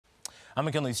I'm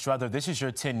McKinley Struther. This is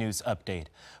your 10 News update.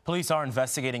 Police are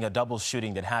investigating a double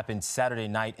shooting that happened Saturday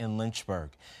night in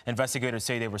Lynchburg. Investigators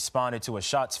say they responded to a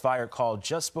shots fired call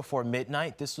just before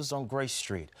midnight. This was on Grace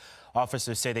Street.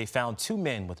 Officers say they found two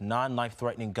men with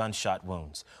non-life-threatening gunshot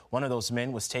wounds. One of those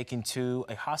men was taken to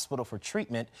a hospital for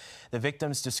treatment. The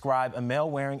victims describe a male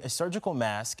wearing a surgical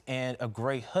mask and a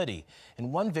gray hoodie,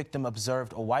 and one victim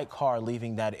observed a white car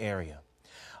leaving that area.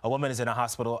 A woman is in a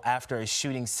hospital after a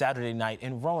shooting Saturday night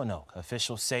in Roanoke.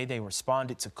 Officials say they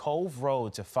responded to Cove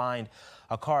Road to find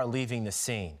a car leaving the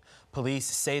scene. Police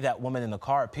say that woman in the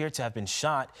car appeared to have been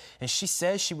shot, and she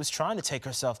says she was trying to take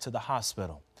herself to the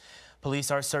hospital.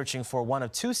 Police are searching for one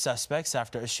of two suspects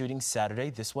after a shooting Saturday,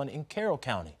 this one in Carroll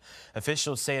County.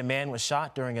 Officials say a man was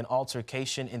shot during an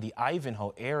altercation in the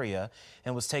Ivanhoe area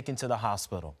and was taken to the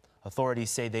hospital. Authorities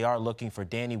say they are looking for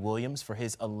Danny Williams for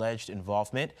his alleged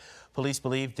involvement. Police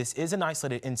believe this is an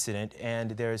isolated incident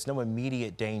and there is no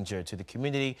immediate danger to the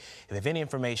community. If you have any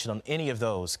information on any of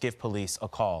those, give police a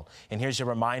call. And here's your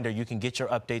reminder, you can get your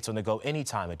updates on the go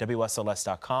anytime at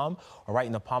WSLS.com or right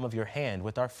in the palm of your hand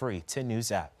with our free 10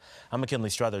 News app. I'm McKinley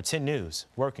Struther, 10 News,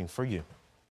 working for you.